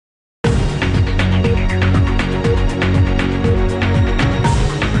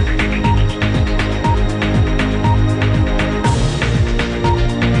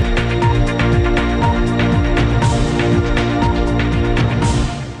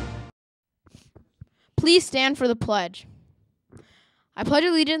Please stand for the pledge. I pledge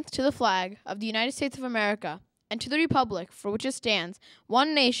allegiance to the flag of the United States of America and to the republic for which it stands,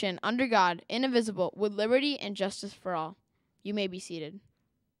 one nation, under God, indivisible, with liberty and justice for all. You may be seated.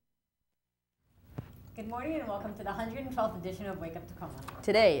 Good morning and welcome to the 112th edition of Wake Up Tacoma.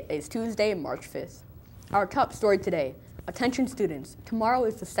 Today is Tuesday, March 5th. Our top story today, attention students, tomorrow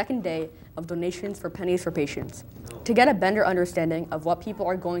is the second day of donations for Pennies for Patients. To get a better understanding of what people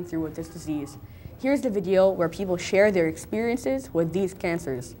are going through with this disease, here's the video where people share their experiences with these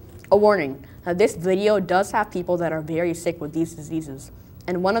cancers. A warning, this video does have people that are very sick with these diseases,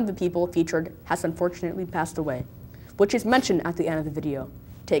 and one of the people featured has unfortunately passed away, which is mentioned at the end of the video.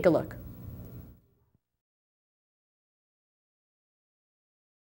 Take a look.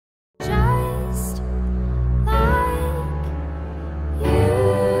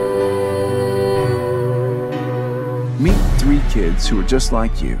 Meet 3 kids who are just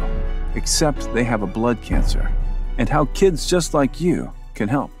like you, except they have a blood cancer, and how kids just like you can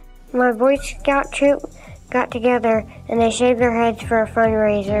help. My Boy Scout troop got together and they shaved their heads for a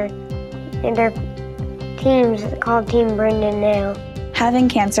fundraiser. And their team's called Team Brendan now. Having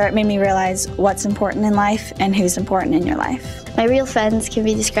cancer, it made me realize what's important in life and who's important in your life. My real friends can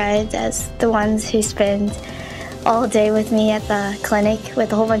be described as the ones who spend all day with me at the clinic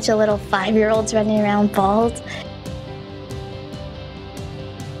with a whole bunch of little 5-year-olds running around bald.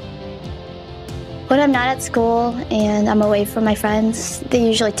 When I'm not at school and I'm away from my friends, they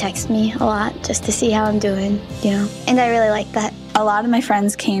usually text me a lot just to see how I'm doing, and I really like that. A lot of my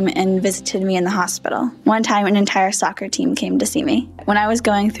friends came and visited me in the hospital. One time, an entire soccer team came to see me. When I was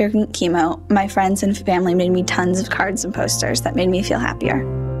going through chemo, my friends and family made me tons of cards and posters that made me feel happier.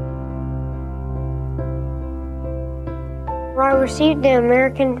 I received the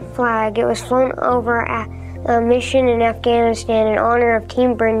American flag. It was flown over a mission in Afghanistan in honor of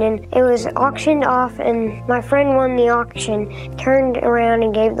Team Brendan. It was auctioned off and my friend won the auction, turned around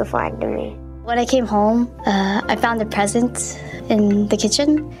and gave the flag to me. When I came home, I found a present in the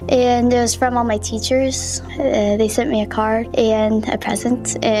kitchen, and it was from all my teachers. They sent me a card and a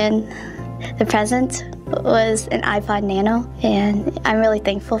present, and the present was an iPod Nano, and I'm really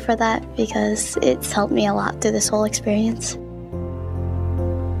thankful for that because it's helped me a lot through this whole experience.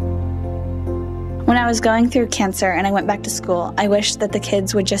 When I was going through cancer and I went back to school, I wished that the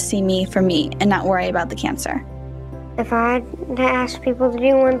kids would just see me for me and not worry about the cancer. If I had to ask people to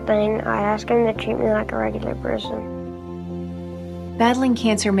do one thing, I'd ask them to treat me like a regular person. Battling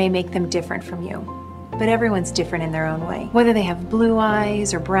cancer may make them different from you, but everyone's different in their own way. Whether they have blue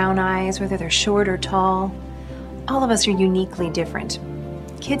eyes or brown eyes, whether they're short or tall, all of us are uniquely different.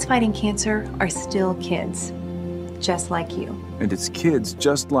 Kids fighting cancer are still kids, just like you. And it's kids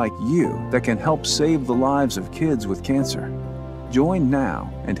just like you that can help save the lives of kids with cancer. Join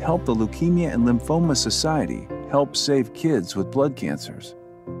now and help the Leukemia and Lymphoma Society help save kids with blood cancers.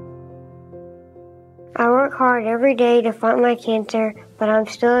 I work hard every day to fight my cancer, but I'm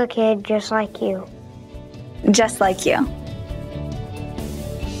still a kid just like you. Just like you.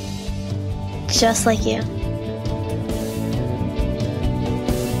 Just like you.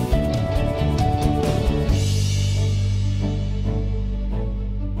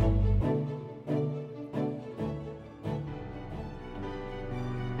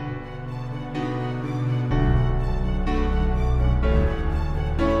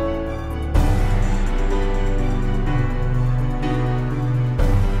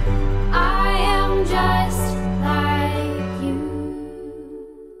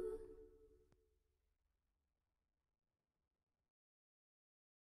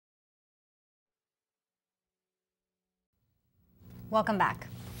 Welcome back.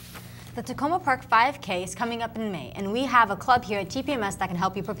 The Tacoma Park 5K is coming up in May, and we have a club here at TPMS that can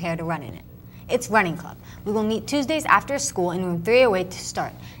help you prepare to run in it. It's Running Club. We will meet Tuesdays after school in room 308 to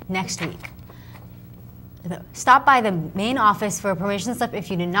start next week. Stop by the main office for a permission slip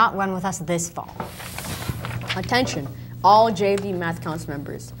if you do not run with us this fall. Attention, all JV Math Counts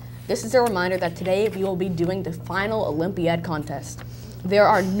members. This is a reminder that today we will be doing the final Olympiad contest. There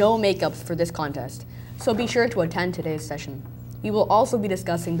are no makeups for this contest, so be sure to attend today's session. We will also be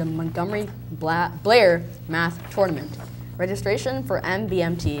discussing the Montgomery Blair Math Tournament. Registration for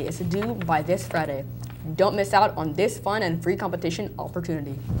MBMT is due by this Friday. Don't miss out on this fun and free competition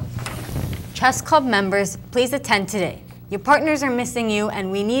opportunity. Chess Club members, please attend today. Your partners are missing you,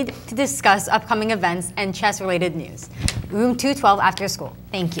 and we need to discuss upcoming events and chess-related news. Room 212 after school.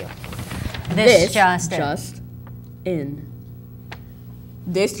 Thank you. This just in.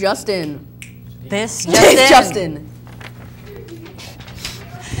 This just in. This just in.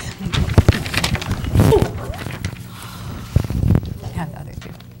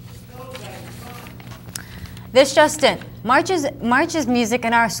 This just in. March is Music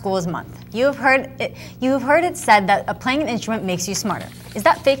in Our Schools Month. You have heard it said that playing an instrument makes you smarter. Is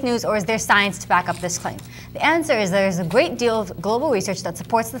that fake news, or is there science to back up this claim? The answer is there is a great deal of global research that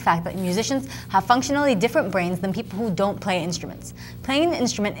supports the fact that musicians have functionally different brains than people who don't play instruments. Playing an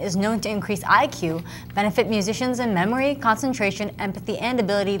instrument is known to increase IQ, benefit musicians in memory, concentration, empathy, and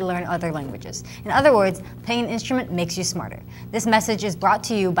ability to learn other languages. In other words, playing an instrument makes you smarter. This message is brought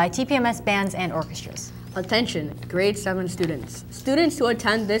to you by TPMS bands and orchestras. Attention, grade 7 students. Students who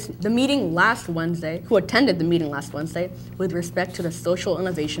attended the meeting last Wednesday with respect to the social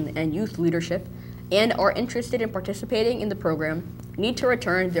innovation and youth leadership and are interested in participating in the program need to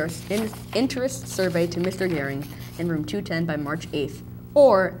return their interest survey to Mr. Gehring in room 210 by March 8th,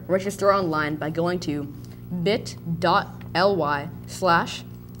 or register online by going to bit.ly/SEYL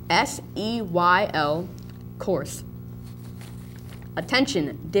course.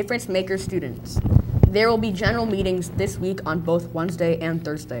 Attention, difference maker students. There will be general meetings this week on both Wednesday and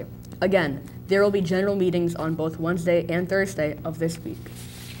Thursday. Again, there will be general meetings on both Wednesday and Thursday of this week.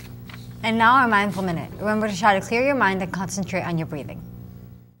 And now our Mindful Minute. Remember to try to clear your mind and concentrate on your breathing.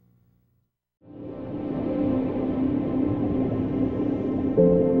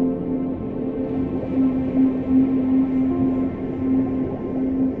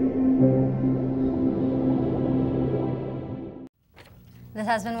 This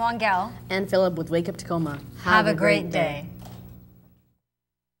has been Wangel And Philip with Wake Up Tacoma. Have a great day.